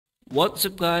What's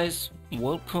up guys,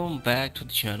 welcome back to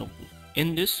the channel.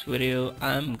 In this video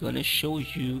I'm gonna show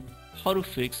you how to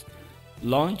fix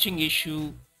launching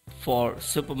issue for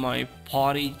Super Mario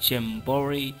Party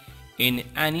Jamboree in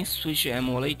any Switch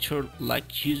emulator like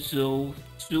Yuzo,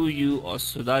 Suyu or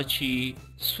Sudachi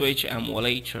Switch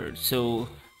emulator. So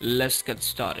let's get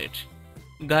started.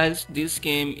 Guys, this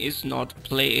game is not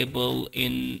playable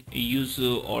in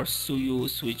Yuzu or Suyu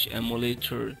Switch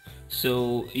emulator,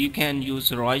 so you can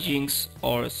use Ryujinx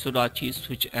or Sudachi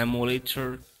Switch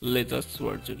emulator latest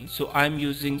version. So I'm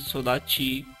using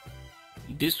Sudachi,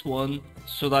 this one,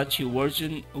 Sudachi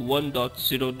version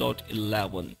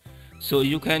 1.0.11. So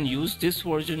you can use this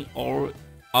version or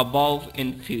above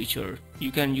in future.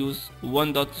 You can use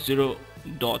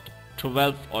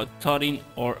 1.0.12 or 13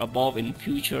 or above in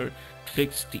future to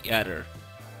fix the error.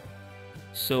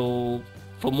 So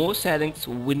for more settings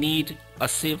we need a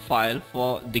save file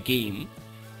for the game.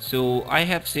 So I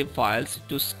have save files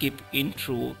to skip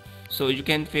intro. So you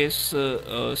can face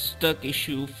a stuck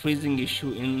issue, freezing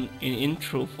issue in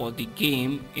intro for the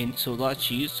game in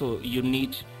Sudachi. So you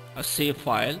need a save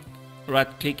file. Right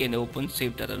click and open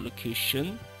save data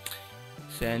location.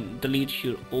 Then delete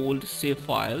your old save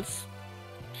files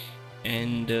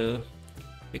and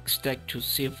extract to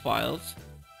save files,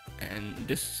 and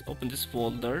open this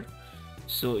folder.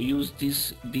 So use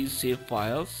these save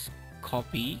files,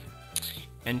 copy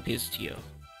and paste here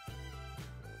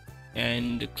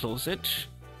and close it.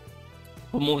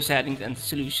 For more settings and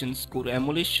solutions, go to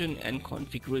emulation and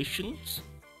configurations,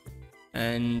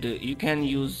 and you can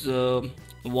use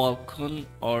Vulkan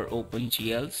or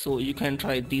OpenGL. So you can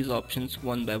try these options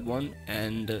one by one,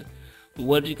 and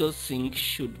vertical sync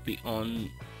should be on.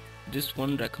 This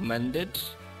one recommended,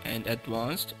 and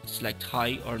advanced select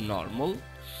high or normal,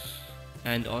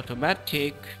 and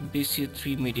automatic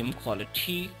BC3 medium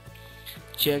quality.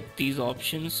 Check these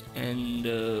options and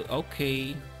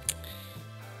okay.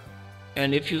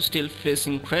 And if you're still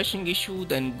facing crashing issue,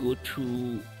 then go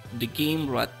to the game,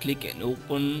 right click and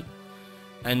open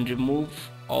and remove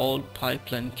all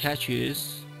pipeline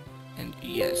caches, and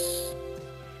yes.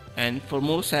 And for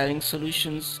more setting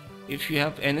solutions, if you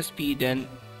have NSP, then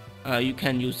you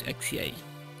can use XCI,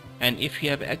 and if you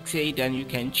have XCI, then you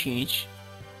can change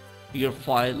your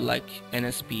file like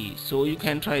NSP. So you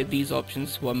can try these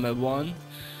options one by one,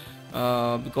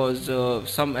 because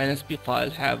some NSP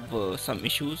files have some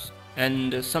issues,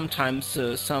 and sometimes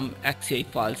some XCI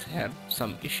files have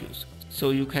some issues. So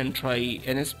you can try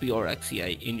NSP or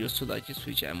XCI in your Sudachi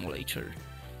Switch emulator,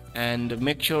 and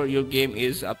make sure your game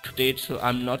is up to date. So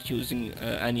I'm not using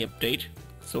any update,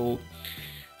 so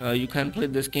you can play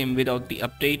this game without the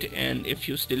update, and if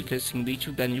you're still facing the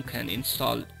issue, then you can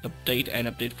install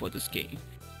update for this game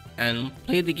and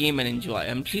play the game and enjoy.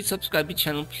 And please subscribe the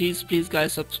channel, please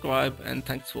guys subscribe, and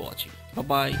thanks for watching. Bye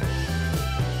bye.